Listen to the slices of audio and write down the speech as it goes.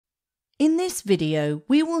this video,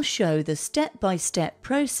 we will show the step-by-step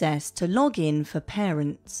process to log in for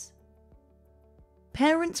parents.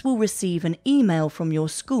 Parents will receive an email from your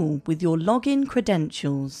school with your login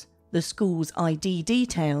credentials, the school's ID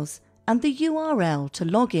details, and the URL to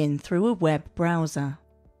log in through a web browser.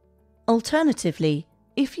 Alternatively,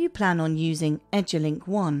 if you plan on using Edulink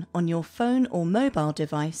One on your phone or mobile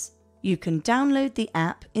device, you can download the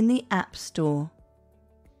app in the App Store.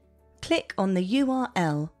 Click on the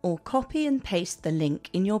URL or copy and paste the link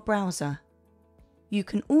in your browser. You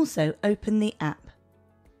can also open the app.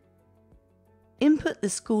 Input the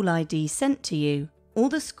school ID sent to you or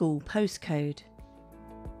the school postcode.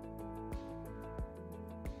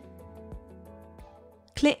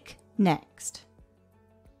 Click Next.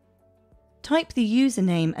 Type the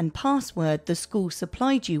username and password the school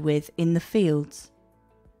supplied you with in the fields.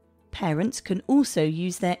 Parents can also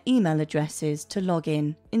use their email addresses to log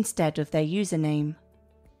in instead of their username.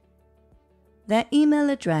 Their email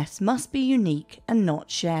address must be unique and not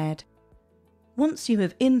shared. Once you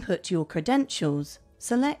have input your credentials,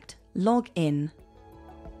 select Log In.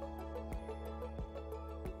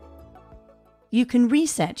 You can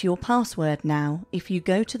reset your password now if you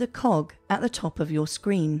go to the cog at the top of your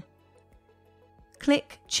screen.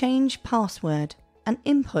 Click Change Password and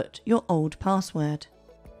input your old password.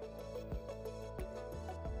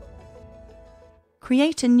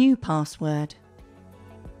 Create a new password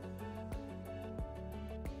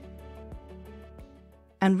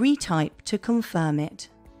and retype to confirm it.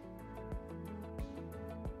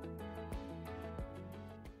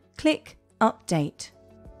 Click Update.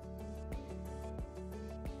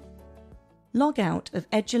 Log out of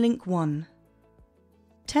Edulink One.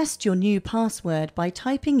 Test your new password by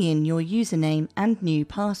typing in your username and new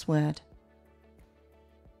password.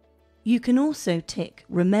 You can also tick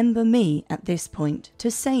Remember Me at this point to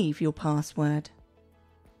save your password.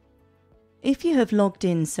 If you have logged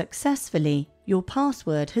in successfully, your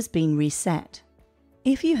password has been reset.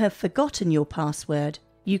 If you have forgotten your password,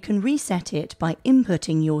 you can reset it by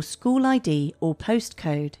inputting your school ID or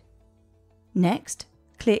postcode. Next,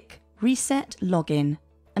 click Reset Login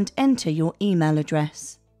and enter your email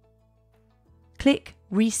address. Click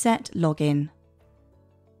Reset Login.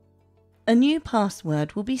 A new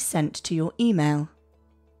password will be sent to your email.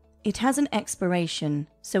 It has an expiration,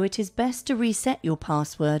 so it is best to reset your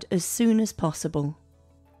password as soon as possible.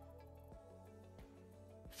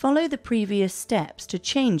 Follow the previous steps to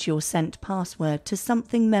change your sent password to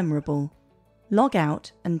something memorable. Log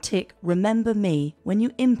out and tick Remember Me when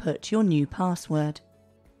you input your new password.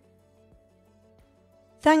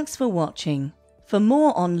 Thanks for watching. For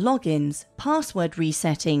more on logins, password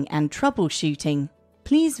resetting and troubleshooting,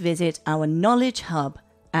 please visit our Knowledge Hub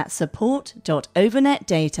at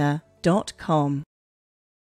support.overnetdata.com.